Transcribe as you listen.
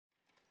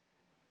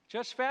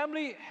Church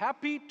family,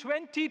 happy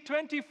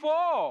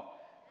 2024.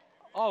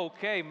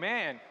 Okay,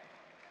 man.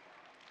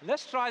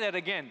 Let's try that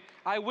again.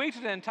 I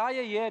waited an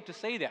entire year to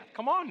say that.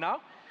 Come on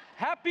now.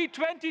 Happy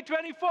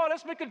 2024.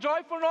 Let's make a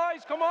joyful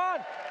noise. Come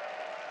on.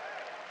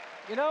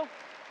 You know,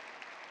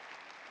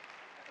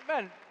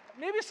 man,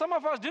 maybe some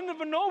of us didn't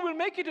even know we'll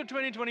make it to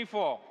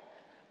 2024.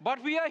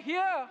 But we are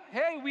here.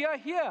 Hey, we are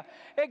here.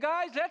 Hey,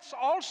 guys,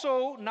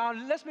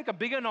 let's make a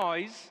bigger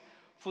noise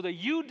for the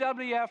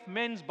UWF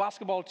men's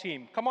basketball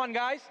team. Come on,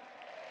 guys.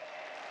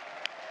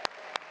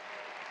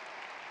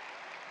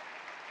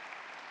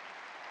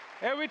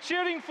 Hey, we're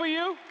cheering for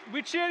you.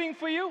 We're cheering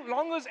for you.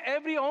 Long as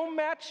every home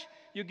match,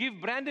 you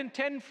give Brandon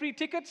 10 free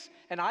tickets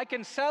and I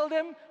can sell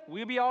them,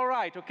 we'll be all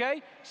right,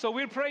 okay? So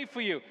we'll pray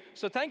for you.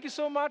 So thank you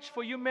so much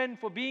for you men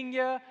for being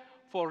here,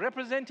 for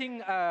representing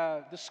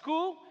the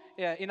school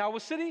in our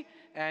city,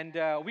 and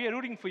we are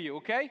rooting for you,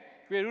 okay?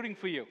 We are rooting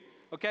for you.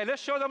 Okay,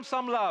 let's show them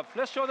some love.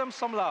 Let's show them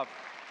some love.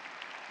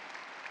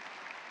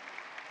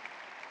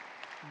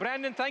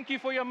 Brandon, thank you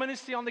for your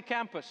ministry on the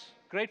campus.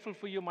 Grateful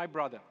for you, my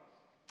brother.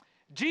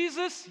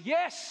 Jesus,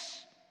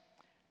 yes.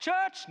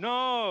 Church,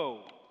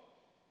 no.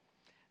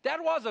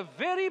 That was a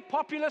very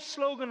popular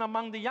slogan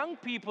among the young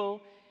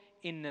people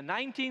in the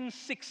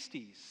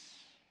 1960s.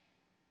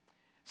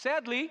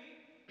 Sadly,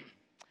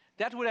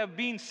 that would have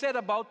been said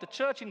about the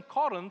church in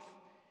Corinth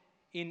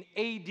in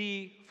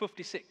AD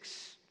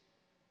 56.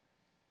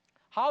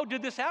 How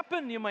did this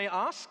happen, you may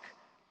ask?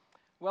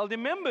 Well, the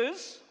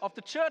members of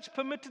the church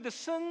permitted the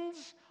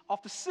sins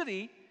of the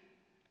city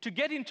to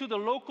get into the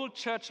local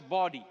church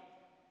body.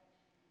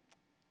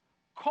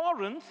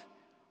 Corinth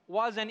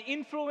was an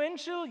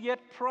influential yet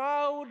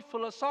proud,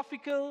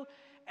 philosophical,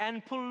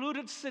 and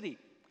polluted city,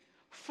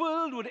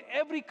 filled with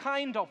every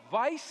kind of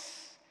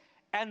vice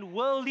and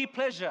worldly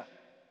pleasure.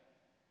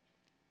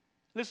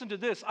 Listen to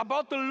this.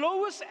 About the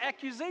lowest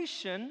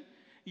accusation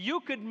you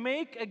could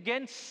make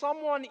against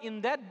someone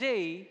in that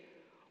day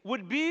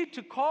would be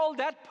to call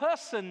that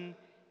person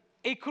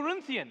a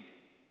Corinthian.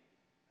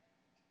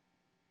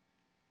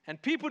 And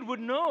people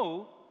would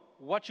know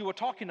what you were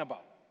talking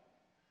about.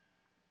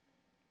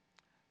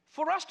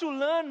 For us to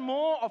learn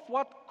more of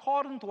what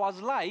Corinth was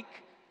like,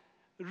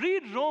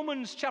 read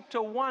Romans chapter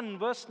 1,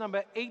 verse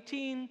number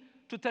 18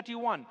 to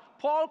 31.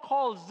 Paul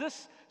calls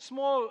this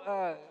small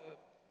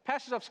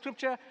passage of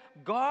scripture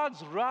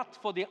God's wrath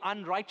for the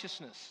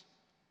unrighteousness.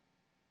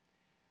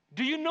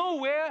 Do you know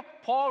where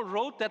Paul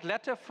wrote that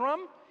letter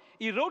from?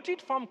 He wrote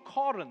it from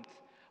Corinth.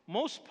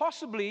 Most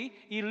possibly,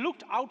 he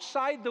looked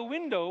outside the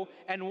window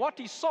and what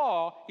he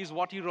saw is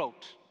what he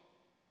wrote.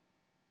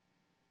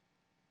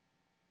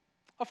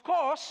 Of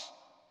course,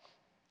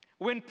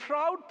 when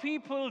proud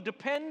people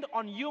depend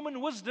on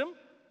human wisdom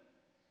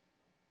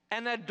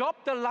and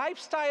adopt the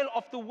lifestyle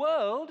of the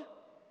world,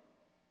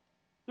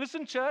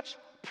 listen, church,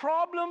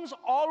 problems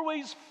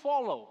always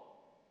follow.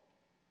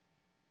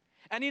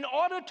 And in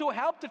order to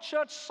help the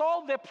church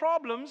solve their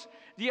problems,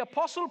 the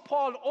Apostle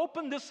Paul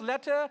opened this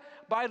letter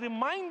by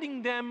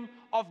reminding them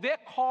of their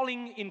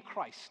calling in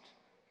Christ.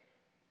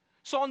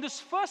 So on this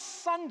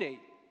first Sunday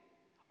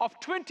of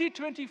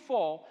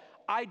 2024,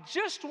 I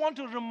just want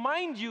to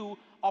remind you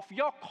of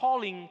your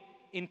calling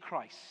in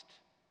Christ.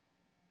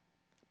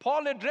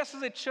 Paul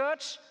addresses a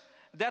church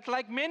that,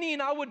 like many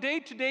in our day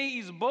today,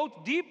 is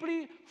both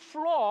deeply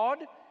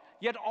flawed,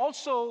 yet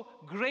also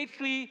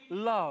greatly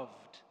loved.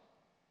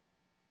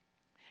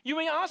 You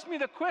may ask me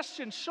the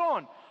question,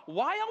 Shaun,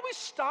 why are we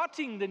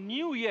starting the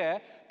new year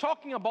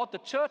talking about the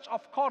church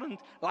of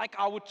Corinth like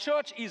our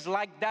church is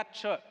like that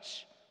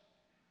church?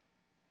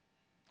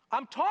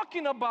 I'm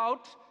talking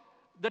about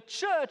the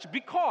church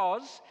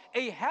because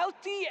a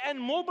healthy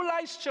and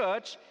mobilized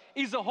church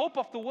is the hope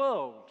of the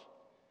world.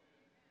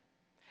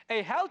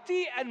 A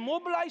healthy and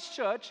mobilized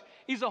church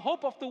is the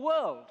hope of the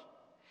world.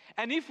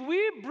 And if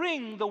we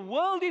bring the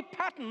worldly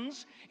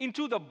patterns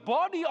into the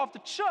body of the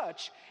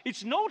church,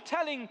 it's no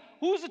telling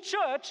who's the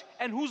church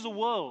and who's the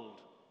world.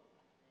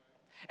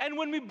 And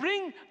when we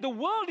bring the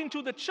world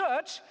into the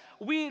church,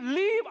 we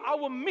leave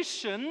our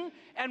mission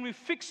and we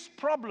fix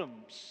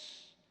problems.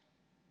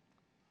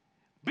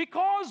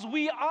 Because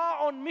we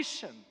are on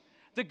mission,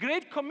 the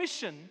Great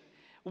Commission,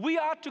 we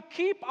are to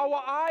keep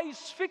our eyes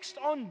fixed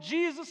on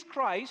Jesus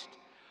Christ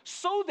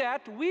so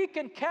that we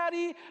can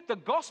carry the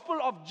gospel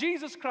of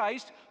Jesus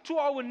Christ to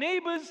our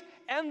neighbors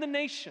and the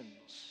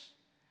nations.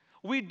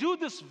 We do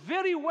this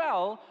very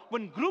well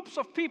when groups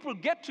of people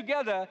get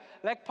together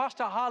like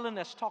Pastor Harlan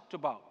has talked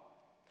about.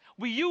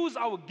 We use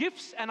our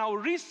gifts and our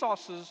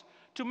resources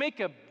to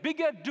make a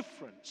bigger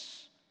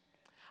difference.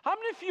 How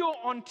many of you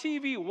on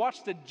TV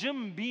watched the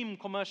Jim Beam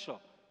commercial?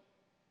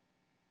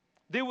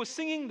 They were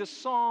singing the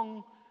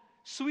song,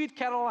 Sweet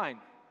Caroline.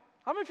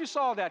 How many of you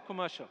saw that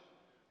commercial?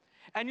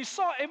 And you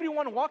saw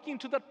everyone walking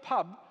to that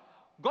pub,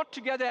 got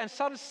together and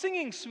started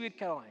singing Sweet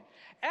Caroline.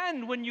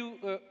 And when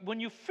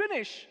you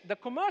finish the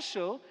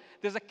commercial,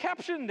 there's a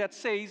caption that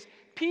says,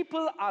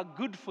 people are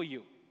good for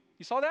you.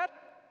 You saw that?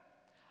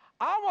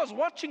 I was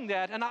watching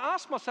that and I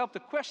asked myself the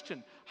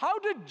question, how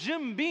did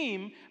Jim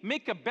Beam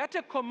make a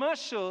better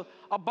commercial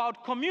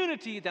about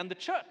community than the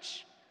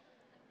church?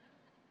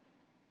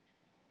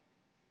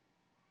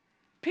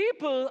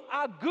 People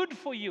are good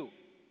for you.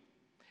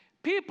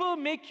 People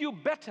make you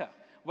better.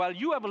 Well,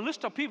 you have a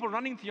list of people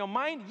running through your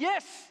mind.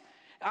 Yes,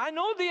 I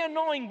know they're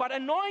annoying, but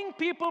annoying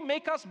people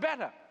make us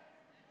better.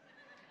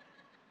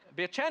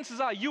 But chances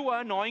are you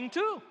are annoying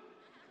too.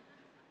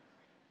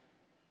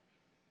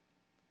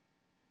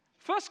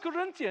 1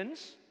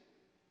 Corinthians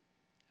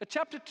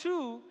chapter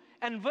 2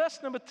 and verse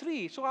number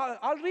 3. So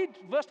I'll read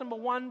verse number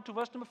 1 to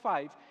verse number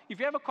 5. If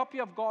you have a copy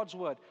of God's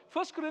word.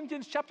 1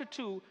 Corinthians chapter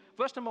 2,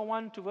 verse number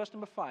 1 to verse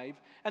number 5.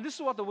 And this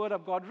is what the word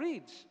of God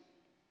reads.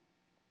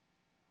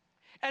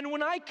 And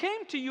when I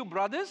came to you,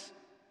 brothers,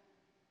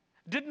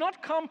 did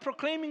not come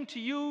proclaiming to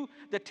you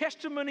the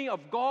testimony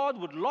of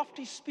God with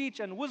lofty speech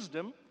and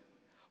wisdom,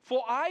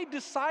 for I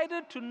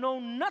decided to know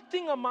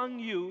nothing among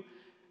you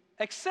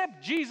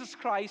except Jesus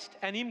Christ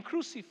and Him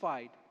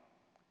crucified.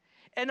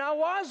 And I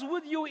was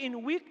with you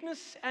in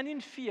weakness and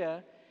in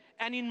fear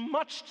and in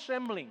much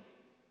trembling.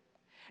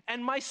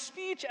 And my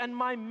speech and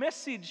my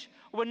message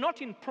were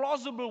not in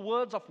plausible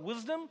words of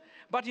wisdom,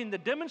 but in the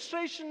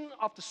demonstration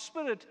of the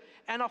Spirit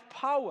and of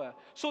power,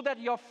 so that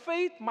your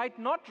faith might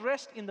not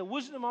rest in the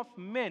wisdom of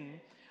men,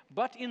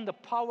 but in the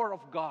power of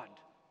God.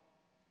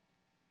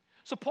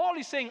 So Paul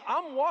is saying,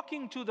 I'm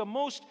walking to the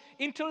most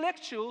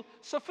intellectual,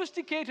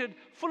 sophisticated,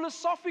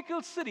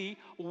 philosophical city,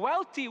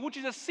 wealthy, which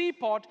is a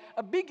seaport,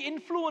 a big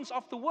influence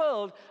of the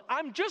world.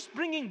 I'm just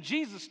bringing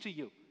Jesus to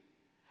you.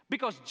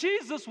 Because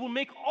Jesus will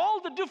make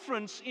all the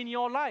difference in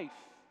your life.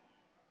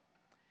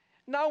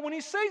 Now, when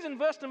he says in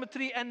verse number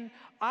 3, and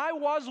I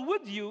was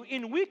with you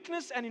in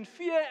weakness and in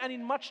fear and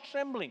in much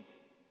trembling.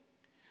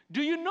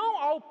 Do you know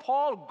how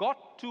Paul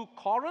got to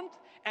Corinth?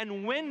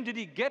 And when did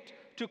he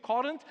get to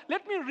Corinth?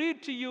 Let me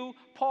read to you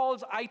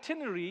Paul's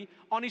itinerary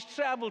on his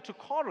travel to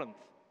Corinth.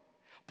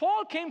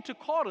 Paul came to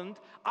Corinth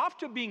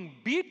after being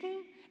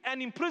beaten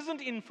and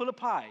imprisoned in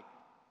Philippi,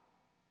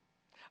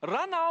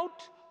 run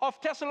out of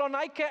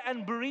Thessalonica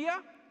and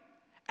Berea,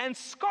 and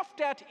scoffed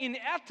at in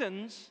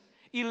Athens.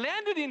 He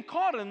landed in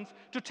Corinth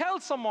to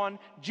tell someone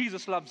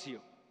Jesus loves you.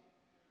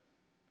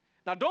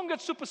 Now, don't get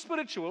super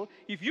spiritual.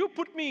 If you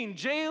put me in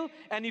jail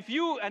and if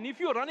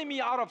you're running me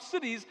out of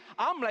cities,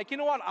 I'm like, you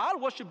know what? I'll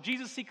worship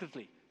Jesus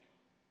secretly.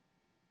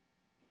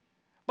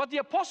 But the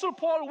Apostle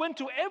Paul went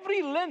to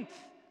every length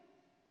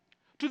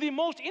to the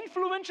most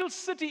influential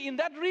city in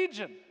that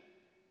region.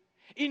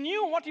 He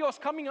knew what he was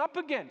coming up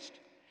against.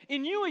 He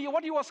knew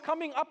what he was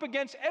coming up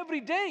against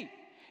every day.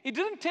 He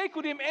didn't take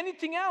with him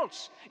anything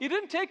else. He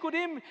didn't take with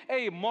him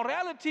a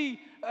morality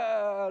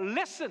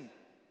lesson.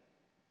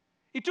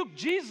 He took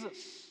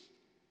Jesus.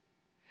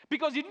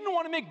 Because he didn't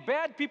want to make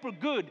bad people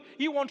good.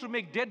 He wanted to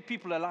make dead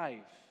people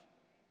alive.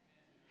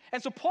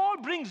 And so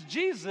Paul brings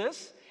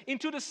Jesus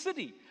into the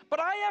city. But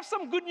I have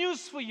some good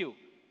news for you.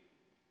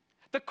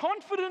 The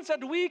confidence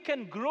that we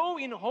can grow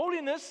in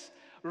holiness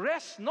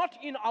rests not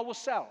in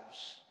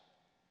ourselves.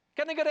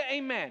 Can I get an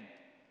amen?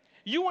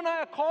 You and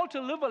I are called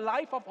to live a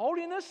life of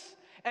holiness,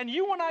 and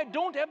you and I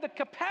don't have the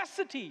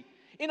capacity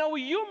in our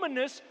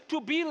humanness to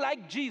be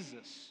like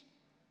Jesus.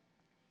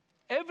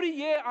 Every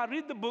year I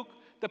read the book,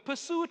 The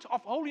Pursuit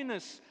of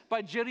Holiness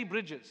by Jerry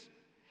Bridges.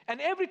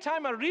 And every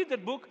time I read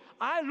that book,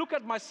 I look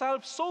at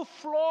myself so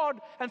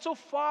flawed and so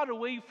far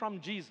away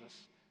from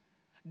Jesus.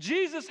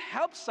 Jesus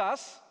helps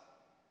us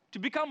to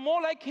become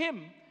more like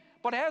Him.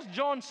 But as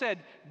John said,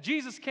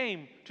 Jesus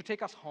came to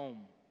take us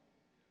home.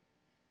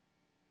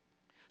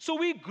 So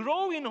we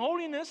grow in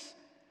holiness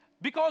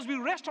because we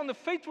rest on the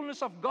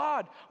faithfulness of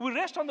God. We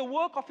rest on the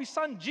work of His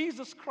Son,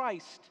 Jesus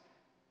Christ.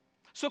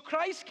 So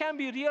Christ can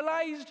be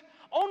realized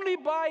only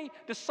by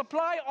the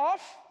supply of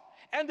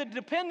and the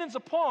dependence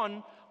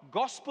upon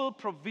gospel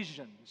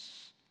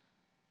provisions.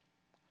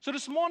 So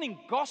this morning,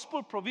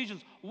 gospel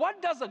provisions.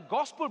 What does the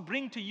gospel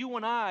bring to you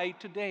and I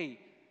today?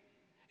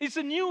 It's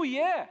a new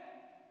year.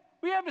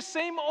 We have the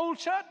same old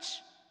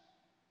church.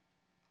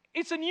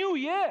 It's a new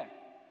year.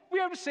 We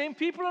have the same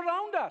people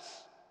around us.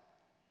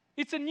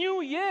 It's a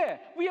new year.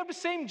 We have the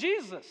same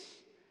Jesus.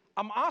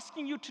 I'm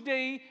asking you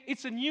today,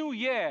 it's a new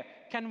year.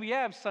 Can we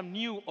have some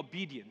new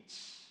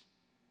obedience?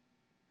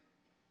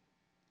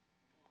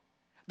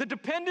 The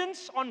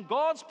dependence on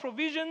God's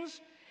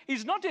provisions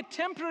is not a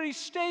temporary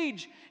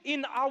stage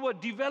in our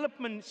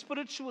development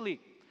spiritually.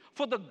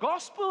 For the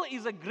gospel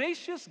is a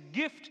gracious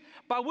gift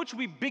by which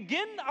we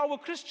begin our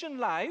Christian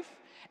life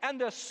and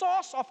the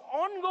source of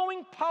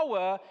ongoing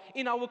power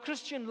in our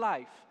Christian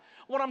life.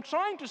 What I'm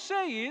trying to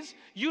say is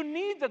you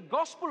need the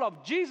gospel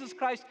of Jesus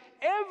Christ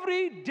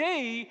every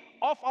day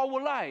of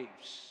our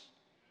lives.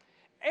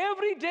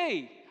 Every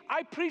day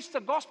I preach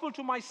the gospel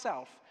to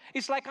myself.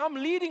 It's like I'm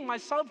leading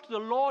myself to the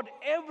Lord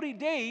every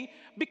day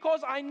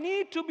because I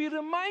need to be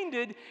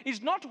reminded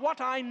it's not what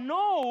I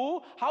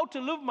know how to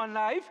live my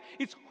life,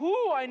 it's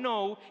who I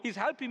know is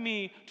helping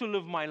me to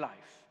live my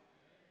life.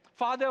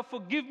 Father,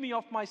 forgive me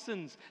of my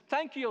sins.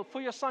 Thank you for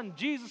your Son,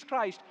 Jesus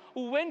Christ,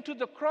 who went to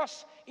the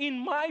cross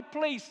in my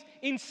place,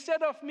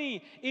 instead of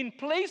me, in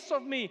place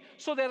of me,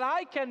 so that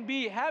I can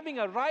be having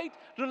a right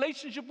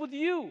relationship with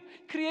you.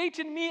 Create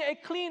in me a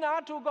clean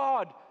heart, O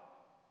God.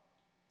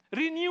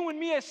 Renew in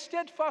me a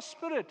steadfast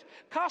spirit.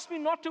 Cast me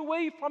not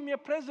away from your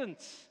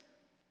presence.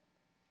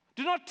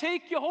 Do not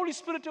take your Holy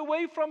Spirit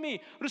away from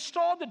me.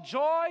 Restore the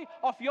joy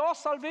of your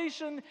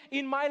salvation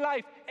in my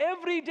life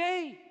every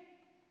day.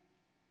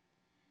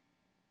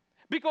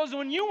 Because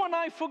when you and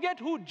I forget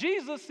who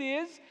Jesus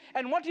is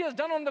and what he has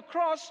done on the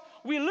cross,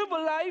 we live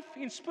a life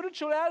in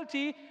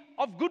spirituality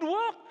of good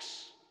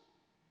works.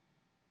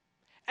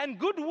 And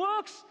good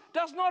works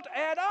does not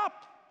add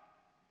up.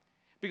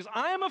 Because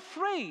I am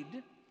afraid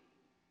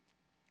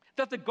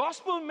that the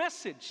gospel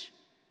message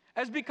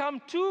has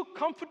become too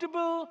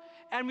comfortable,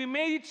 and we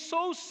made it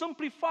so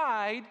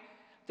simplified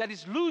that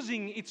it's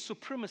losing its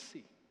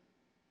supremacy.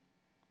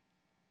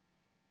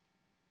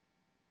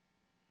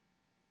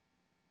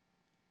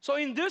 So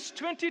in this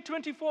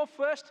 2024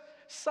 first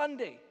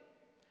Sunday,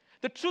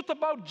 the truth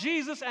about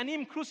Jesus and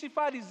him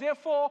crucified is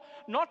therefore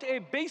not a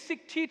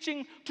basic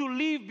teaching to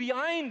leave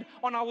behind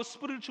on our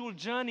spiritual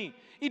journey.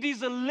 It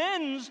is a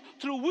lens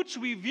through which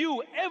we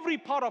view every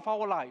part of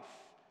our life.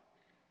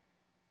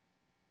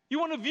 You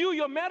want to view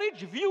your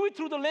marriage? View it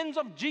through the lens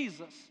of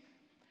Jesus.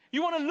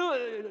 You want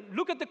to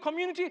look at the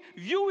community?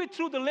 View it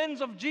through the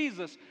lens of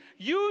Jesus.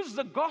 Use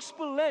the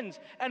gospel lens.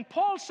 And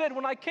Paul said,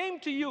 when I came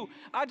to you,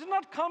 I did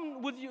not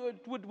come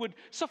with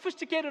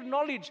sophisticated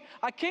knowledge.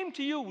 I came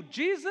to you with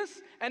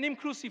Jesus and him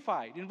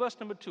crucified, in verse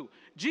number 2.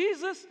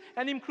 Jesus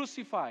and him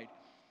crucified.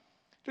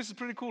 This is a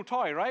pretty cool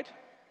toy, right?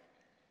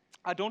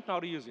 I don't know how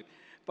to use it.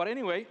 But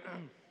anyway,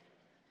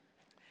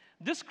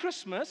 this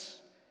Christmas,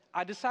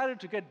 I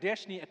decided to get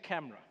Deshni a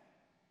camera.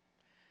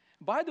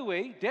 By the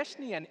way,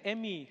 Deshni and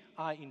Emmy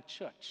are in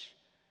church.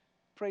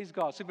 Praise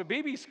God. So if a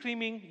baby is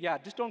screaming, yeah,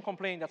 just don't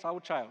complain. That's our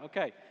child.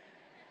 Okay.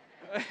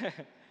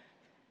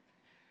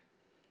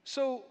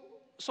 So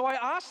I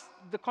asked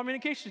the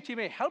communications team,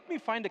 hey, help me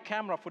find a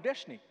camera for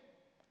Deshni.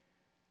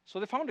 So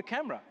they found a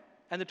camera,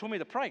 and they told me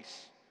the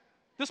price.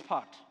 This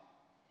part.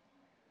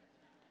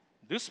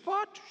 This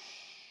part?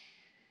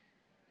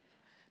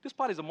 This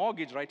part is a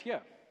mortgage right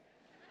here.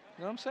 You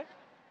know what I'm saying?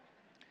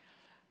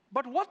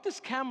 But what this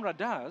camera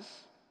does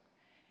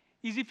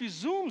is if you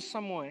zoom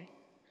somewhere,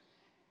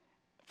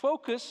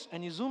 focus,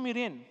 and you zoom it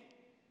in,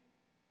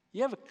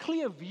 you have a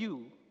clear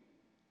view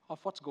of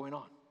what's going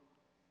on,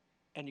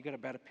 and you get a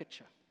better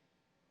picture.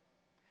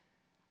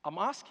 I'm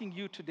asking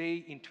you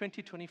today in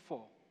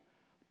 2024,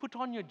 put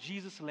on your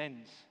Jesus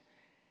lens,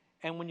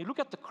 and when you look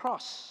at the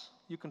cross,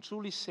 you can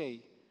truly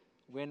say,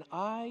 when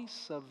I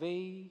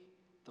survey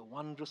the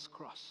wondrous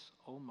cross,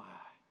 oh my,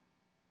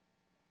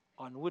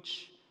 on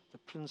which the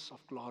Prince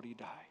of Glory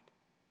died.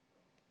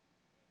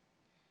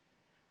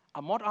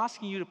 I'm not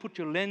asking you to put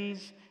your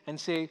lens and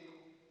say,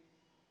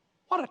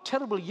 what a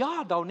terrible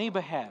yard our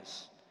neighbor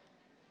has.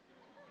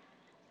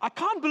 I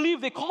can't believe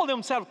they call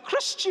themselves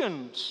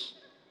Christians.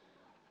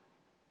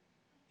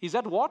 Is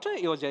that water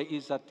or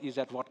is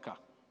that vodka?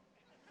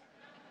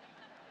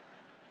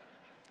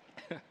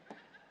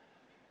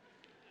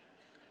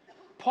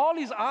 Paul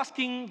is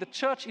asking the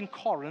church in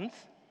Corinth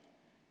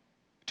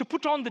to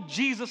put on the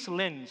Jesus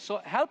lens.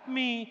 So help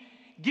me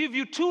give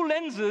you two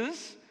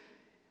lenses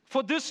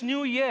for this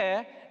new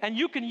year, and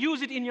you can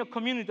use it in your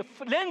community.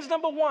 The lens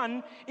number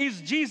one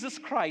is Jesus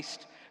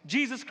Christ.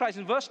 Jesus Christ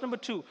in verse number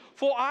 2.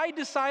 For I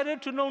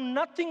decided to know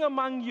nothing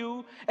among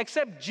you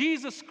except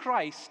Jesus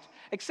Christ.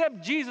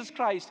 Except Jesus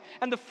Christ.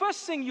 And the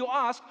first thing you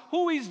ask,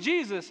 who is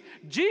Jesus?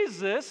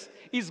 Jesus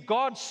is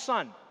God's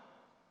Son.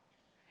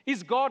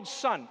 Is God's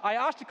Son. I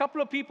asked a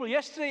couple of people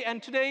yesterday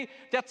and today,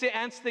 that's the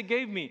answer they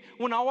gave me.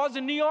 When I was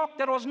in New York,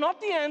 that was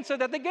not the answer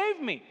that they gave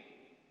me,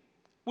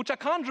 which I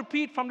can't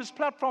repeat from this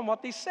platform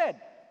what they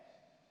said.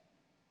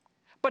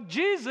 But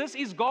Jesus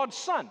is God's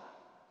Son.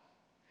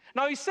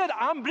 Now he said,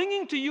 I'm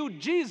bringing to you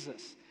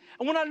Jesus.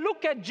 And when I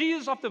look at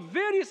Jesus of the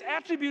various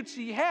attributes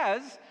he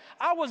has,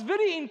 I was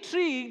very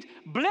intrigued,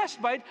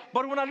 blessed by it.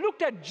 But when I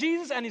looked at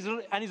Jesus and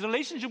his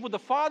relationship with the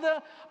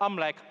Father, I'm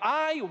like,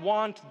 I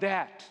want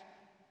that.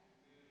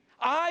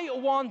 I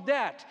want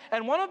that.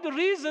 And one of the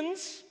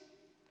reasons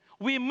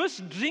we miss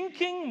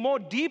drinking more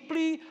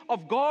deeply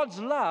of God's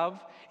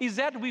love is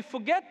that we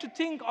forget to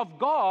think of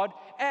God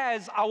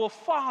as our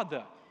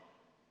Father.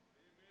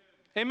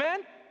 Amen?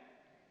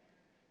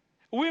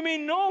 We may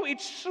know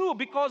it's true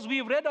because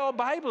we've read our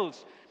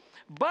Bibles,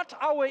 but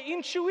our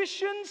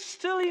intuitions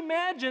still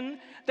imagine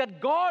that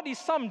God is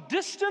some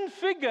distant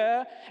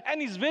figure and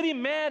He's very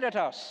mad at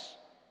us.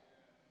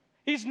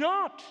 He's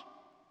not.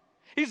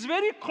 He's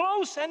very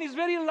close and He's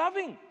very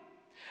loving.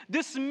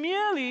 This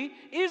merely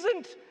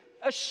isn't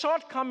a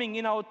shortcoming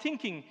in our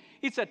thinking.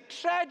 It's a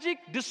tragic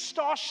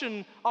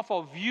distortion of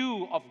our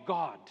view of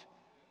God.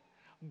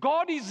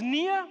 God is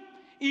near,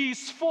 He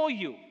is for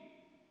you.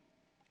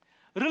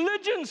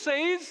 Religion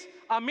says,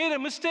 I made a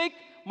mistake,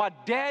 my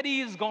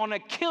daddy is gonna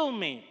kill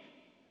me.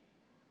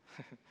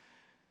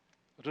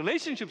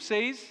 Relationship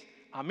says,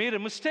 I made a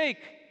mistake.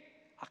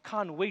 I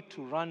can't wait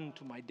to run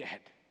to my dad.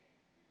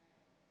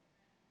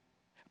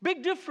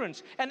 Big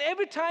difference. And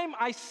every time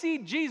I see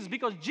Jesus,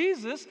 because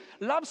Jesus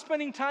loves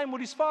spending time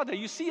with his Father.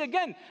 You see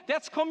again,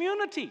 that's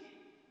community.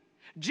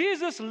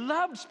 Jesus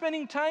loved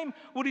spending time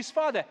with his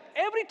Father.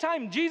 Every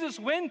time Jesus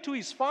went to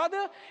his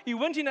Father, he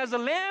went in as a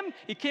lamb,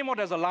 he came out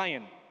as a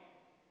lion.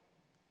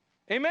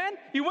 Amen?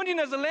 He went in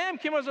as a lamb,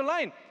 came out as a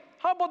lion.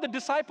 How about the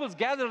disciples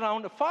gathered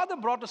around? The Father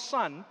brought a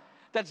son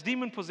that's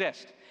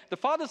demon-possessed. The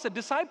Father said,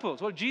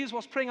 disciples, well, Jesus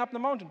was praying up the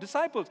mountain.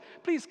 Disciples,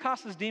 please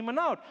cast this demon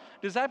out.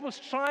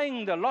 Disciples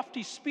trying the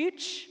lofty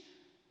speech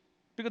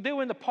because they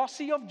were in the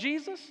posse of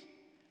Jesus.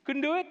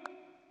 Couldn't do it.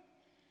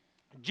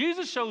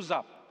 Jesus shows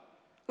up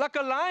like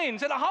a lion,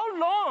 said, how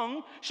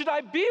long should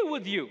I be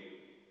with you?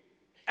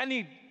 And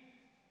he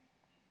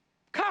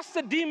cast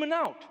the demon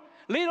out.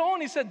 Later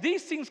on, he said,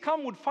 these things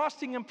come with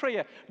fasting and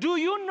prayer. Do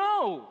you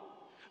know,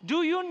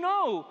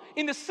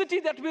 in the city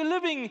that we're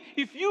living,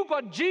 if you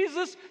got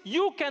Jesus,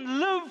 you can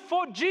live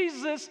for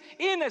Jesus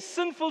in a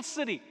sinful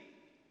city.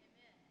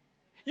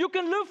 You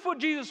can live for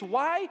Jesus.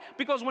 Why?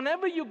 Because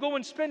whenever you go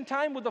and spend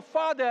time with the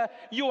Father,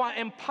 you are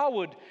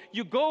empowered.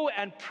 You go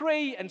and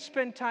pray and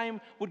spend time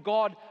with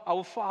God,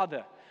 our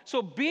Father.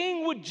 So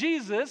being with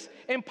Jesus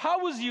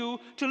empowers you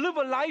to live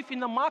a life in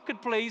the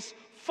marketplace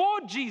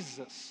for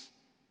Jesus.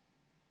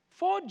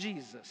 For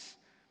Jesus.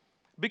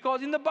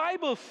 Because in the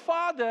Bible,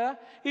 Father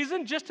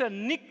isn't just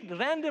a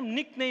random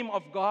nickname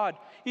of God.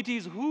 It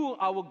is who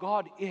our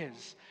God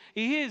is.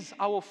 He is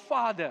our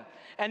Father.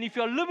 And if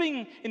you're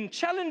living in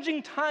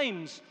challenging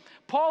times,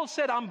 Paul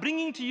said, I'm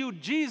bringing to you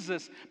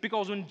Jesus.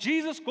 Because when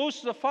Jesus goes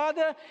to the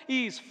Father,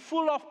 he is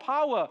full of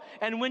power.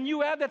 And when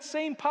you have that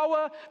same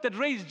power that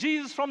raised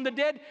Jesus from the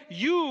dead,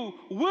 you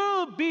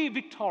will be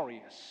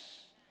victorious.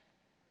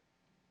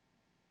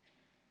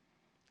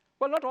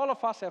 Well, not all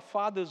of us have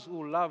fathers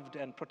who loved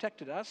and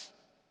protected us.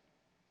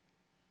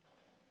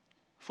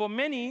 For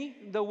many,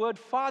 the word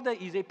father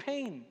is a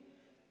pain,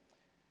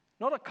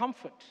 not a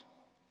comfort.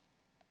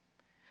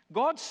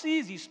 God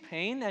sees his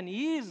pain, and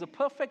he is the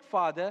perfect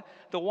Father,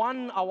 the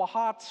one our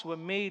hearts were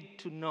made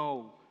to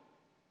know.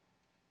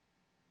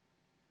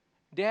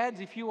 Dads,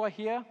 if you are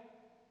here,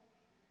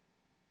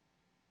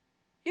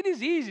 it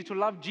is easy to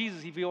love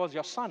Jesus if he was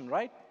your son,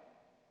 right?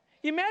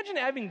 Imagine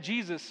having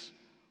Jesus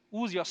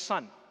who's your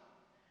son.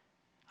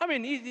 I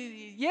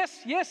mean,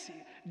 yes,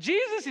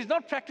 Jesus is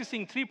not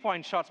practicing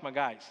three-point shots, my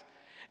guys.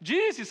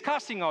 Jesus is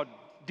casting out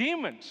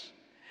demons.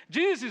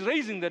 Jesus is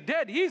raising the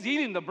dead. He's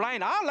healing the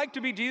blind. I like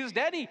to be Jesus'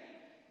 daddy.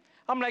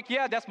 I'm like,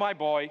 yeah, that's my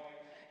boy.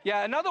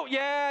 Yeah,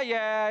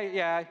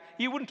 yeah.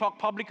 He wouldn't talk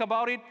public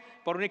about it,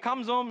 but when he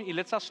comes home, he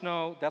lets us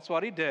know that's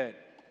what he did.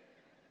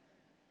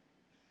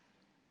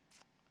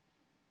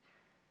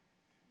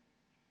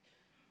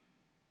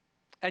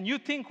 And you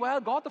think, well,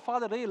 God the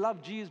Father really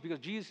loved Jesus because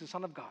Jesus is the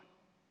Son of God.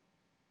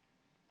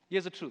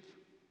 Here's the truth.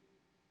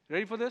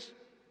 Ready for this?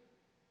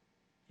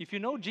 If you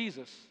know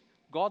Jesus,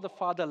 God the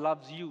Father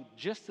loves you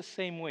just the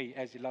same way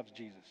as he loves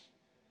Jesus.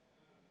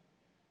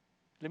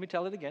 Let me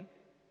tell it again.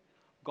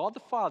 God the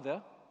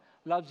Father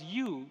loves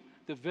you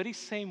the very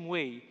same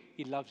way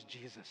he loves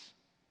Jesus.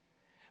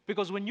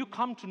 Because when you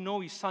come to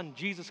know his Son,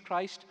 Jesus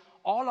Christ,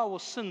 all our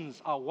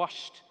sins are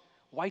washed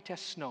white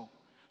as snow.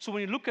 So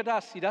when you look at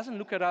us, he doesn't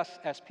look at us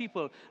as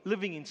people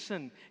living in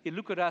sin. He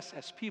looks at us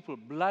as people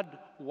blood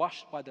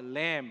washed by the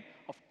Lamb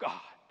of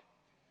God.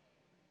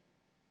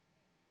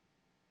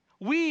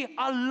 We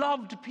are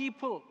loved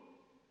people.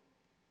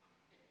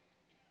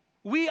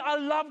 We are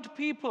loved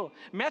people.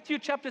 Matthew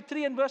chapter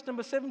 3 and verse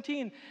number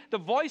 17, the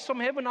voice from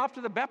heaven after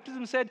the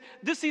baptism said,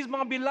 "This is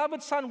my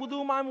beloved Son with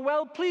whom I am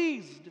well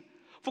pleased.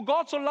 For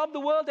God so loved the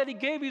world that he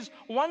gave his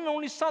one and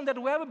only Son, that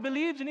whoever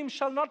believes in him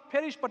shall not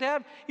perish but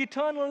have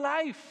eternal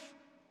life."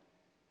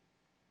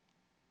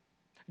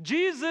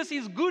 Jesus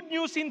is good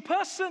news in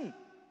person.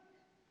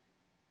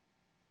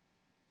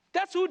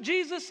 That's who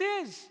Jesus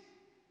is.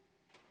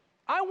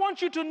 I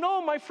want you to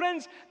know, my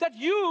friends, that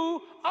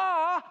you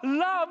are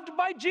loved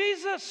by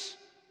Jesus.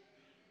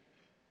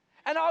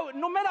 And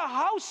no matter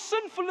how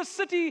sinful the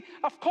city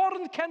of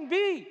Corinth can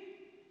be,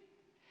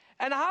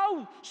 and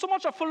how so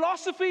much of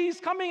philosophy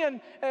is coming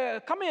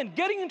and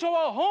getting into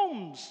our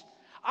homes,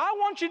 I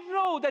want you to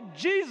know that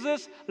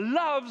Jesus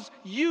loves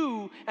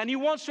you and he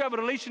wants to have a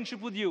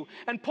relationship with you.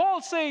 And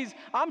Paul says,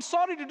 I'm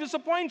sorry to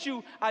disappoint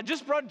you. I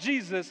just brought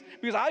Jesus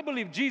because I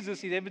believe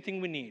Jesus is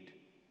everything we need.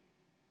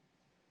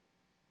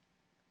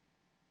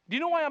 Do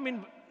you know why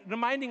I'm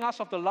reminding us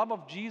of the love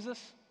of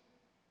Jesus?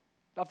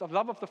 Of the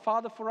love of the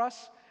Father for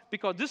us?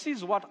 Because this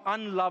is what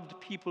unloved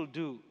people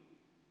do.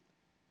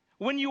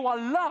 When you are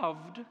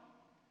loved,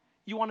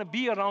 you want to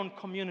be around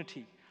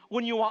community.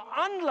 When you are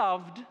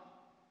unloved,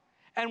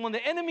 and when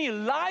the enemy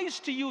lies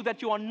to you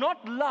that you are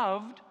not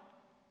loved,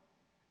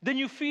 then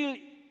you feel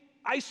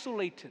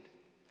isolated.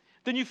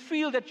 then you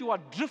feel that you are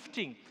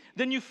drifting.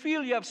 Then you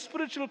feel you have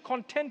spiritual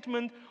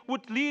contentment,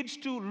 which leads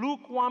to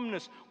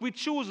lukewarmness. We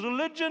choose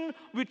religion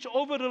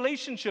over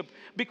relationship,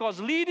 because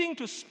leading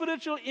to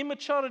spiritual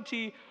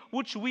immaturity,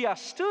 which we are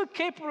still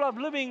capable of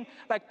living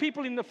like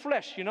people in the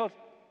flesh. You know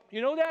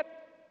that?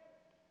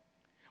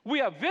 We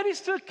are very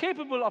still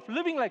capable of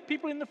living like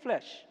people in the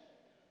flesh.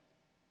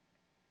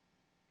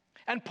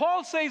 And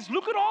Paul says,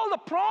 look at all the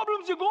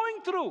problems you're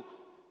going through.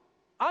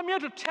 I'm here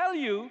to tell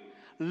you,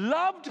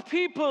 loved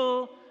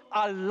people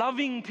are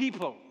loving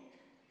people.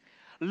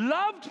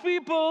 Loved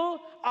people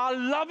are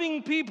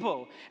loving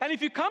people. And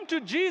if you come to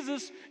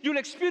Jesus, you'll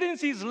experience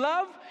His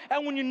love.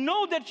 And when you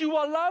know that you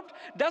are loved,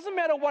 doesn't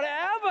matter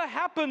whatever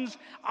happens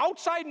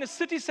outside in the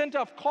city center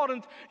of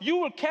Corinth, you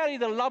will carry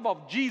the love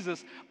of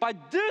Jesus. By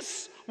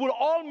this will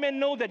all men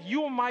know that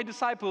you are my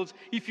disciples,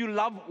 if you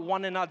love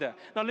one another.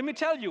 Now let me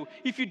tell you,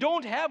 if you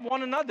don't have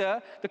one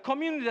another, the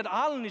community that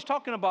Alan is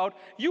talking about,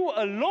 you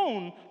are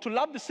alone to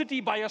love the city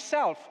by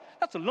yourself.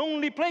 That's a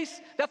lonely place.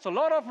 That's a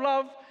lot of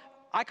love.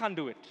 I can't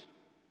do it.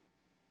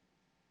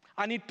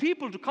 I need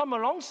people to come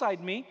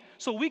alongside me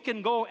so we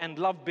can go and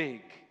love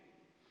big.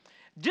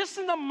 Just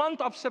in the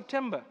month of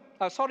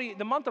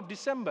the month of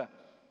December,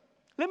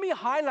 let me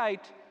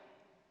highlight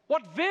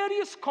what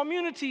various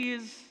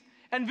communities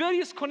and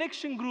various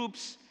connection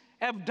groups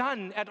have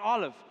done at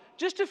Olive.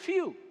 Just a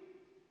few.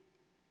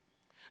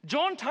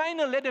 John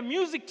Tyner led a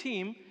music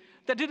team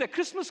that did a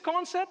Christmas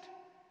concert,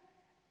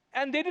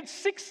 and they did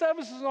 6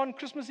 services on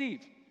Christmas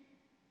Eve.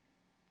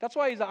 That's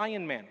why he's an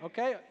Iron Man,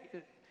 okay?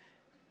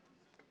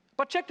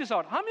 But check this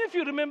out. How many of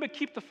you remember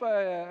Keep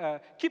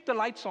the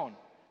Lights On?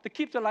 The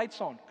Keep the Lights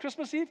On.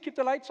 Christmas Eve, Keep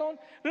the Lights On.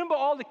 Remember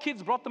all the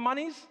kids brought the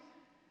monies?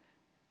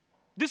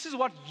 This is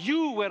what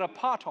you were a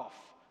part of.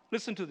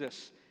 Listen to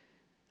this.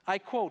 I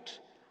quote,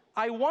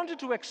 I wanted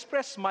to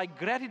express my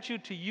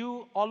gratitude to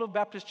you, Olive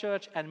Baptist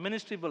Church and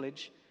Ministry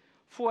Village,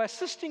 for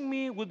assisting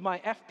me with my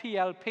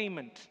FPL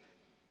payment.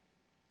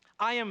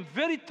 I am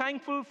very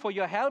thankful for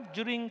your help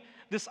during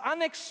this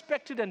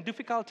unexpected and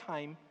difficult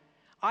time.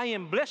 I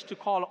am blessed to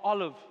call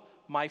Olive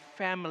my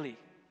family.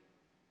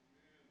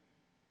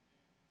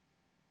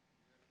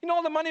 You know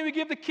all the money we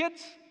give the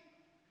kids?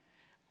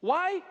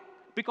 Why?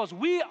 Because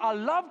we are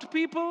loved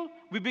people,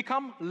 we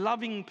become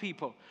loving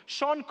people.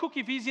 Sean Cook,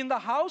 if he's in the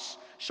house,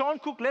 Sean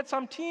Cook led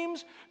some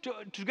teams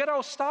to get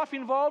our staff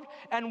involved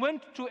and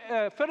went to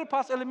Ferret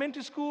Pass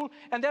Elementary School,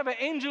 and they have an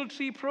angel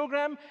tree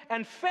program,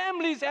 and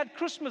families had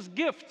Christmas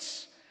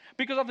gifts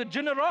because of the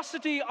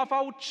generosity of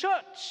our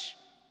church.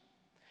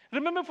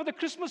 Remember, for the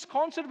Christmas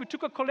concert, we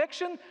took a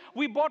collection.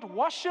 We bought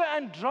washer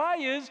and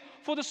dryers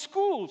for the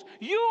schools.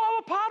 You are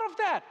a part of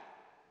that.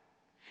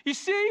 You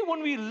see,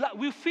 when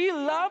we feel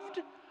loved,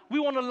 we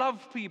want to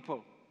love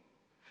people.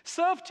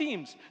 Serve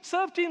teams.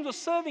 Serve teams are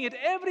serving at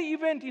every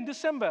event in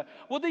December.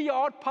 Whether you're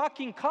out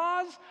parking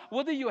cars,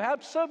 whether you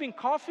help serving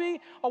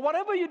coffee, or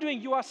whatever you're doing,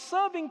 you are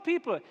serving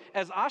people.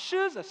 As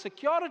ushers, as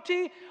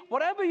security,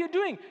 whatever you're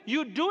doing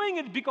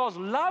it because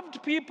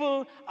loved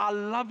people are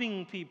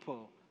loving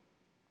people.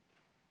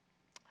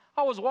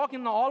 I was walking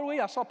in the hallway,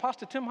 I saw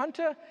Pastor Tim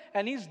Hunter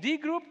and his D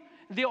group.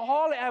 They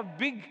all have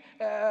big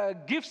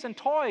gifts and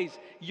toys.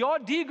 Your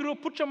D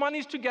group put your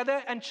monies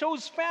together and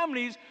chose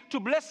families to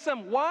bless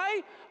them.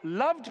 Why?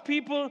 Loved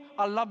people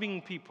are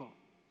loving people.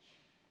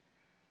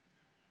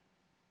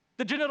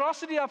 The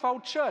generosity of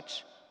our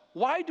church.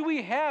 Why do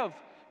we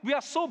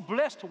are so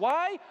blessed.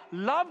 Why?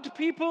 Loved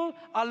people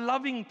are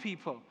loving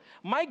people.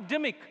 Mike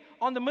Dimmick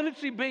on the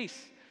military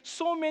base.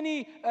 So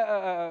many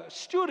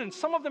students,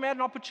 some of them had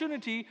an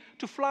opportunity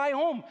to fly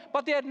home,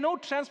 but they had no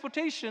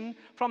transportation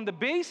from the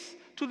base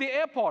to the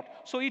airport.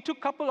 So he took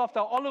a couple of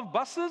the Olive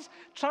buses,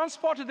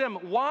 transported them.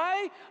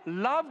 Why?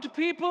 Loved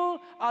people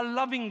are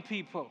loving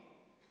people.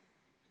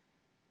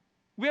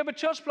 We have a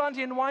church plant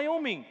in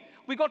Wyoming.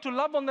 We got to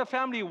love on the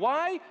family.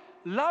 Why?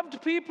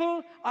 Loved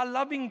people are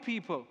loving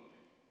people.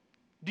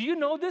 Do you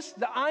know this?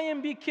 The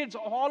IMB kids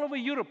all over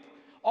Europe,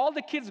 all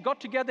the kids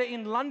got together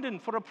in London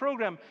for a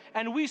program,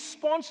 and we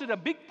sponsored a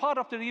big part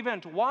of the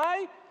event.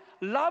 Why?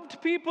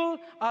 Loved people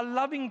are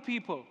loving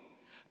people.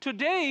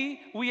 Today,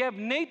 we have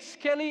Nate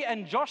Skelly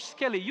and Josh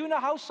Skelly. You in the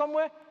house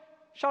somewhere?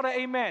 Shout out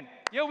amen.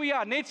 Here we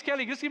are, Nate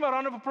Skelly. Just give him a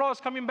round of applause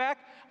coming back.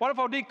 One of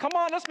our big, come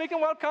on, let's make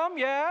him welcome,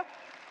 yeah.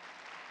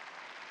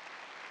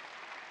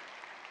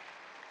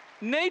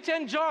 Nate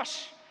and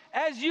Josh,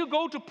 as you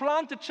go to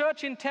plant the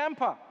church in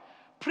Tampa,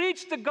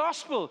 preach the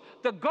gospel.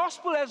 The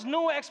gospel has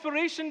no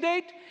expiration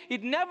date.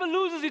 It never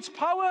loses its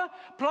power.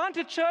 Plant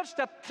a church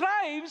that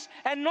thrives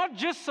and not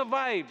just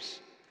survives.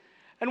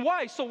 And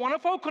why? So one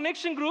of our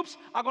connection groups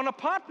are going to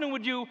partner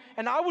with you,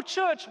 and our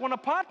church want to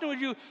partner with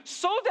you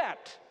so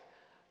that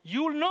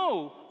you'll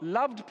know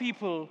loved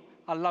people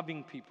are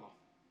loving people.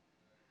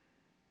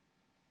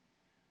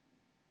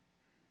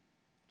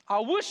 I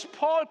wish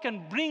Paul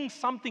can bring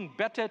something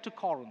better to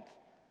Corinth.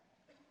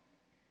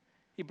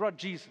 He brought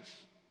Jesus.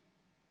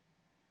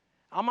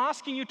 I'm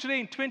asking you today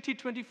in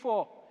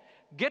 2024,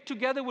 get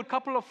together with a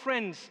couple of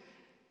friends,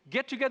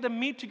 get together,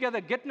 meet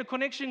together, get in a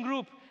connection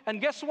group, and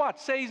guess what?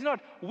 Say it's not.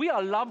 We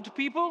are loved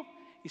people.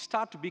 is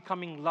start to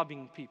becoming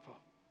loving people.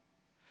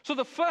 So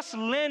the first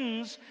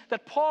lens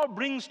that Paul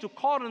brings to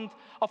Corinth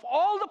of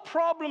all the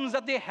problems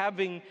that they're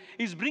having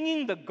is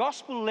bringing the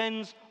gospel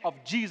lens of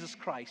Jesus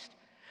Christ.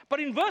 But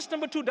in verse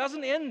number 2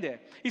 doesn't end there.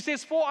 He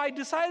says, "For I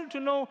decided to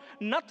know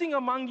nothing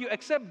among you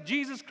except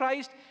Jesus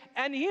Christ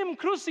and Him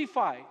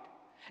crucified."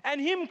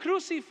 And Him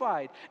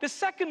crucified. The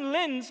second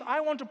lens I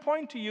want to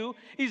point to you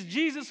is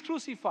Jesus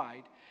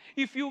crucified.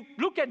 If you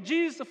look at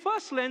Jesus, the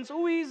first lens,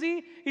 who is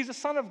He? He's the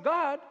Son of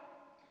God.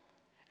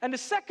 And the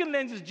second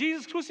lens is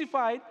Jesus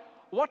crucified.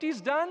 What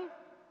He's done?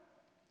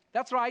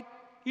 That's right,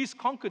 He's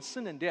conquered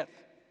sin and death.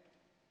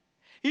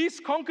 He's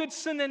conquered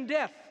sin and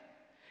death.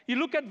 You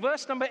look at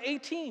verse number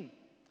 18.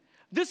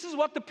 This is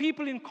what the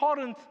people in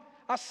Corinth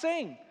are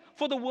saying.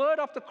 "For the word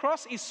of the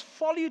cross is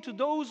folly to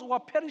those who are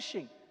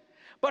perishing,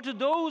 but to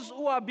those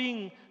who are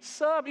being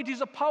served, it is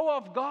the power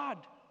of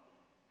God."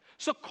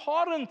 So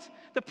Corinth,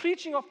 the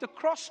preaching of the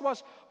cross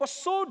was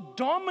so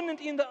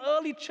dominant in the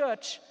early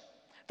church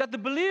that the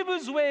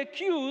believers were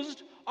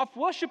accused of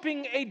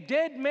worshiping a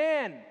dead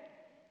man.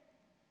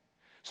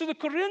 So the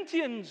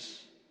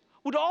Corinthians,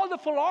 with all the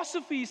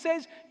philosophy,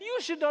 says,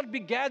 you should not be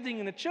gathering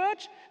in a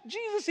church.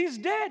 Jesus is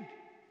dead.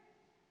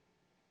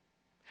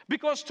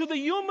 Because to the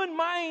human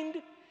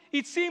mind,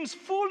 it seems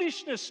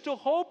foolishness to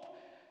hope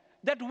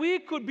that we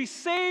could be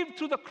saved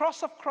through the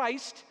cross of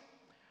Christ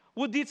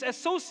with its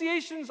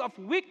associations of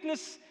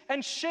weakness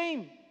and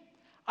shame.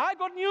 I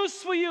got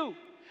news for you.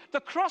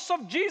 The cross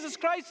of Jesus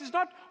Christ is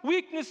not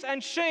weakness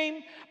and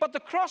shame, but the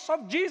cross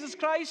of Jesus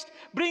Christ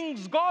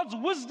brings God's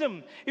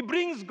wisdom. It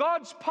brings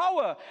God's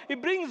power.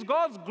 It brings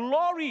God's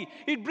glory.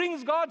 It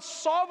brings God's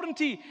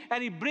sovereignty.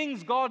 And it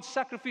brings God's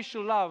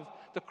sacrificial love,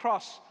 the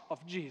cross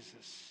of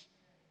Jesus.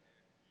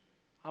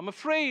 I'm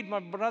afraid, my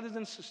brothers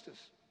and sisters,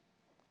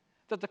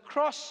 that the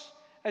cross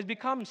has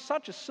become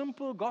such a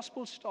simple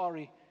gospel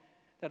story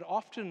that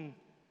often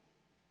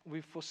we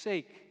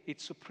forsake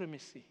its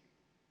supremacy.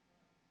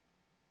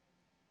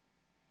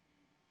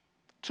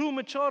 True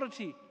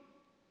maturity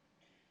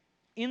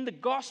in the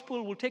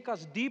gospel will take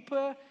us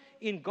deeper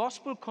in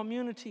gospel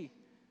community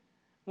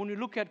when we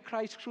look at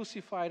Christ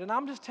crucified. And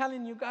I'm just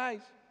telling you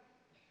guys,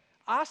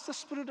 ask the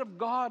Spirit of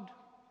God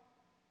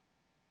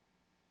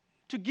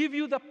to give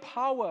you the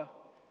power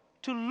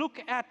to look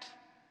at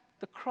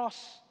the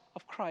cross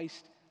of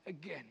Christ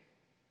again.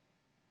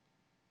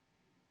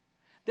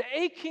 The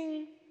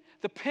aching,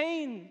 the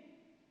pain,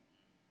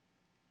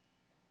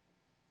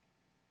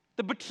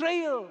 the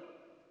betrayal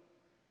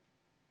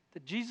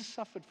that Jesus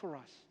suffered for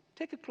us.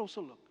 Take a closer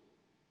look.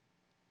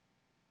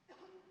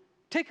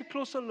 Take a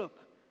closer look.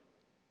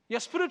 Your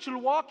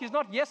spiritual walk is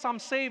not, yes, I'm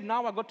saved,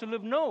 now I got to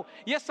live. No,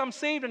 yes, I'm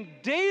saved, and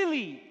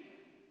daily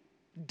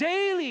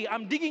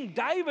I'm digging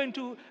deeper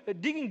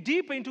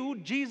into who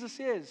Jesus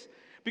is.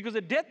 Because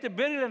the death, the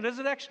burial, and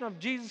resurrection of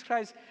Jesus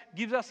Christ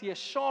gives us the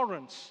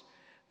assurance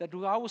that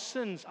our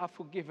sins are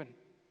forgiven.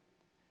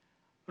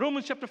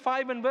 Romans chapter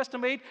 5 and verse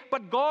number 8,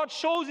 but God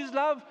shows His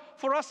love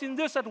for us in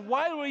this, that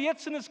while we're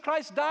yet sinners,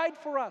 Christ died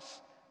for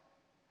us.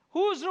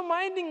 Who's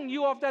reminding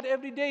you of that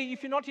every day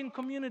if you're not in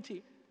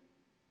community?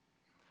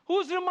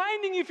 Who's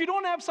reminding you if you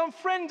don't have some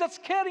friend that's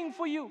caring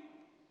for you?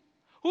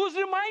 Who's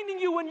reminding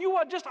you when you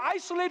are just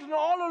isolated and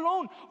all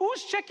alone?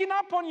 Who's checking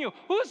up on you?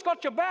 Who's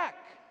got your back?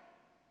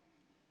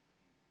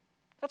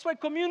 That's why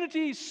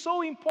community is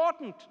so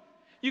important.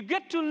 You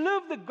get to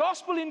live the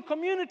gospel in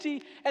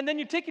community, and then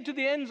you take it to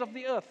the ends of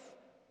the earth.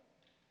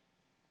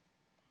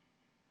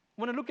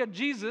 When I look at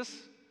Jesus,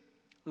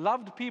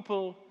 loved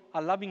people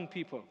are loving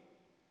people.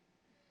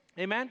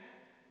 Amen?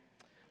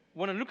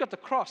 When I look at the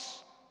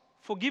cross,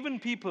 forgiven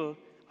people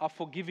are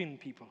forgiving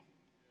people.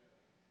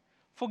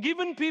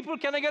 Forgiven people,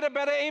 can I get a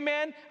better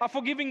amen? Are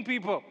forgiving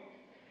people.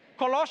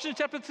 Colossians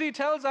chapter 3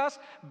 tells us,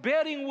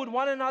 bearing with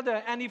one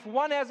another, and if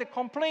one has a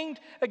complaint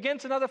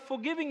against another,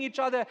 forgiving each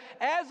other,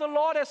 as the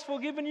Lord has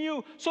forgiven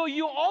you, so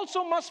you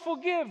also must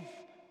forgive.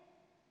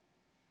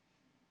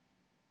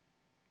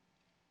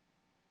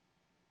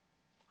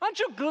 Aren't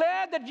you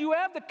glad that you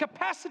have the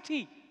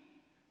capacity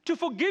to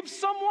forgive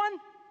someone?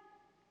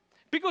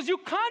 Because you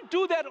can't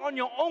do that on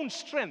your own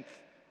strength.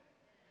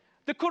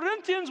 The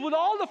Corinthians, with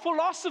all the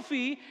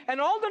philosophy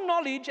and all the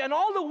knowledge and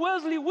all the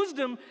worldly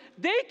wisdom,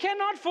 they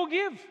cannot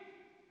forgive.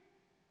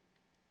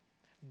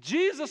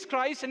 Jesus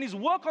Christ and His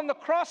work on the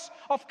cross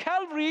of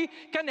Calvary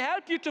can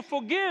help you to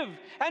forgive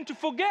and to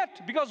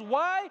forget. Because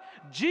why?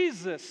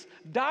 Jesus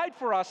died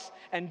for us,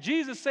 and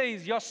Jesus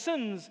says, your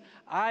sins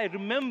I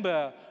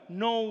remember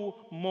no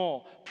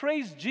more.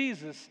 Praise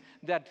Jesus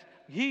that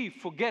He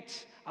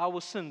forgets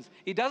our sins.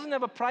 He doesn't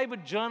have a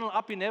private journal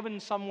up in heaven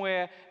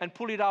somewhere and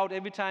pull it out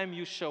every time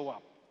you show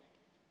up.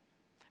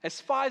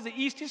 As far as the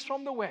east is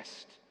from the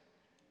west,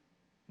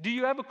 do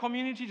you have a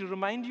community to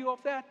remind you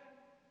of that?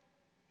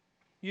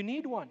 You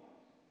need one.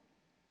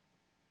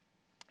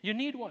 You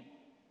need one.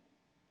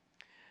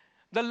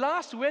 The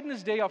last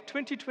Wednesday of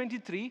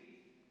 2023,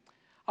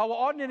 our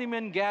ordinary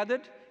men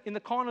gathered in the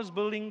Corners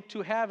building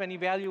to have an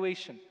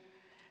evaluation.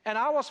 And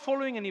I was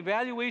following an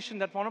evaluation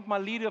that one of my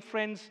leader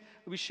friends,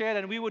 we shared,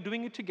 and we were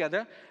doing it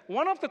together.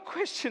 One of the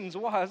questions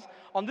was,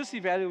 on this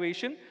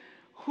evaluation,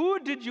 who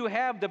did you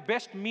have the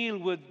best meal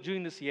with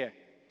during this year?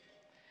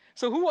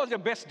 So who was your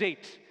best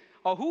date?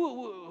 Or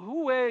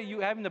who were you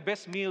having the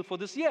best meal for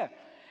this year?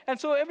 And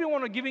so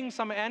everyone was giving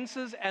some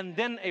answers, and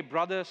then a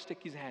brother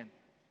stuck his hand.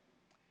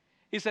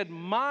 He said,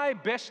 my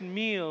best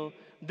meal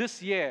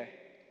this year,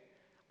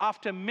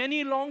 after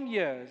many long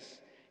years,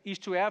 is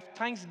to have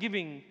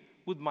Thanksgiving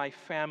with my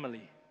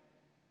family.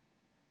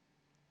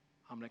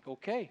 I'm like,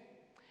 okay.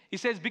 He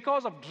says,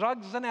 because of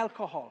drugs and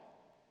alcohol,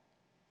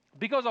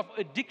 because of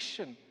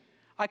addiction,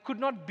 I could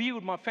not be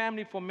with my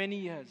family for many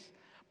years.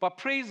 But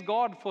praise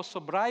God for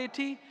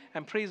sobriety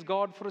and praise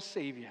God for a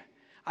Savior.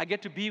 I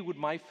get to be with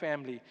my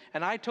family.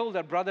 And I told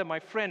that brother, my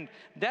friend,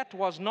 that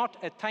was not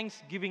a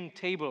Thanksgiving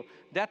table.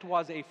 That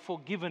was a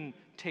forgiven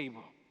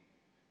table.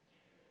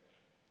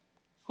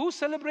 Who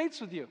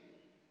celebrates with you?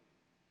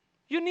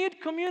 You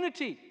need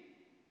community.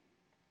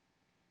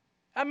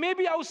 And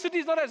maybe our city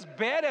is not as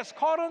bad as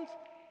Corinth,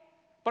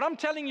 but I'm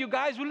telling you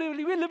guys,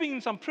 we're living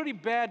in some pretty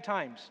bad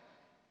times.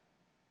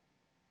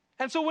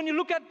 And so when you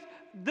look at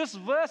this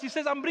verse, he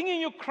says, I'm bringing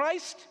you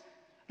Christ.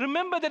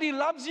 Remember that he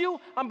loves you.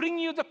 I'm bringing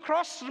you the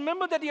cross.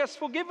 Remember that he has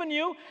forgiven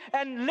you.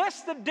 And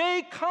lest the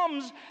day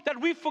comes that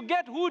we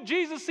forget who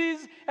Jesus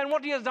is and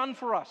what he has done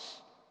for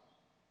us.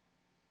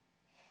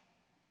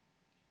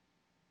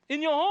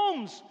 In your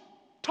homes,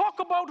 talk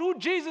about who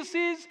Jesus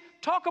is.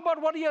 Talk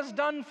about what he has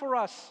done for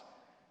us.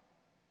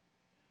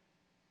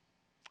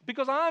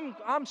 Because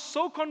I'm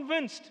so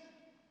convinced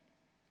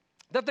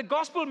that the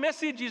gospel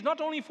message is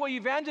not only for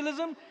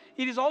evangelism,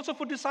 it is also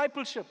for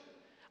discipleship.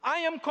 I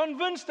am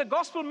convinced the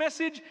gospel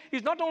message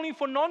is not only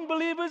for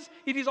non-believers,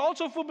 it is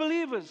also for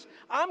believers.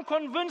 I'm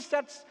convinced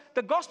that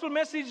the gospel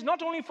message is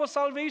not only for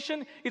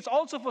salvation, it's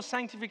also for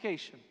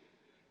sanctification.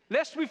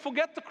 Lest we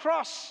forget the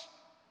cross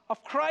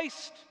of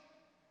Christ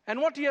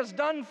and what he has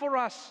done for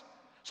us.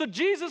 So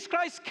Jesus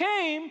Christ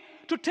came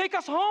to take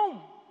us home.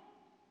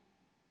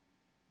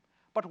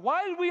 But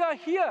while we are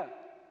here,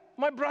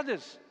 my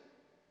brothers,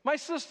 my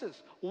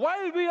sisters,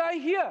 while we are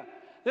here,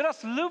 let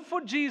us live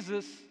for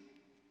Jesus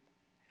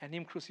and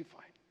him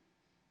crucified.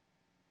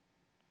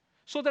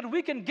 So that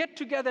we can get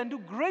together and do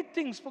great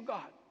things for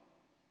God.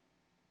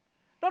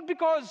 Not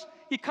because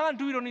he can't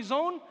do it on his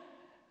own.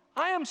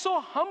 I am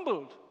so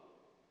humbled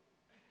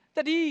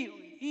that he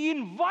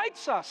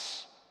invites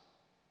us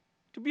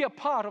to be a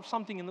part of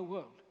something in the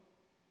world.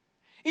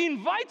 He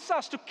invites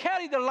us to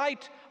carry the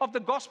light of the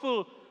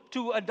gospel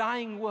to a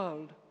dying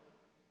world.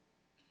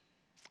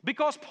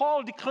 Because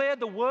Paul declared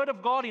the word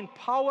of God in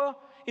power,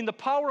 in the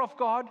power of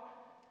God,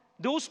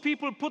 those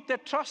people put their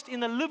trust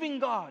in the living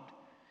God.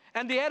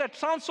 And they had a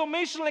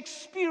transformational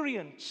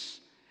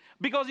experience.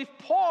 Because if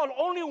Paul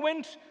only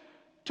went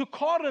to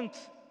Corinth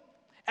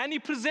and he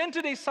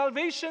presented a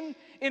salvation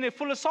in a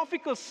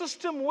philosophical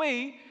system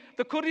way,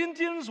 the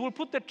Corinthians will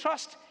put their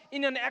trust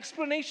in an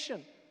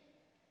explanation.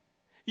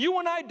 You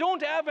and I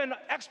don't have an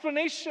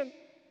explanation.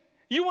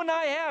 You and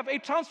I have a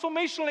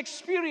transformational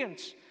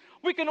experience.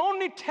 We can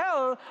only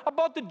tell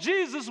about the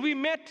Jesus we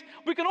met.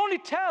 We can only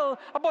tell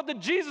about the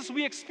Jesus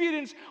we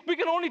experienced. We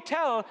can only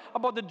tell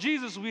about the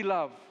Jesus we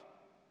love.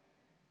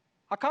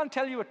 I can't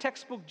tell you a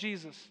textbook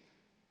Jesus.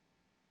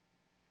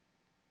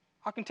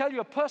 I can tell you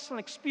a personal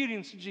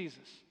experience of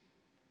Jesus.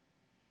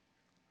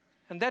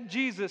 And that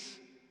Jesus,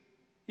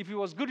 if he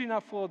was good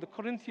enough for the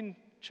Corinthian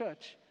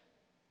church,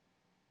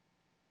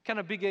 can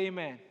a big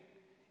amen?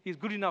 He's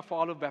good enough for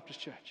Olive Baptist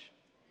Church.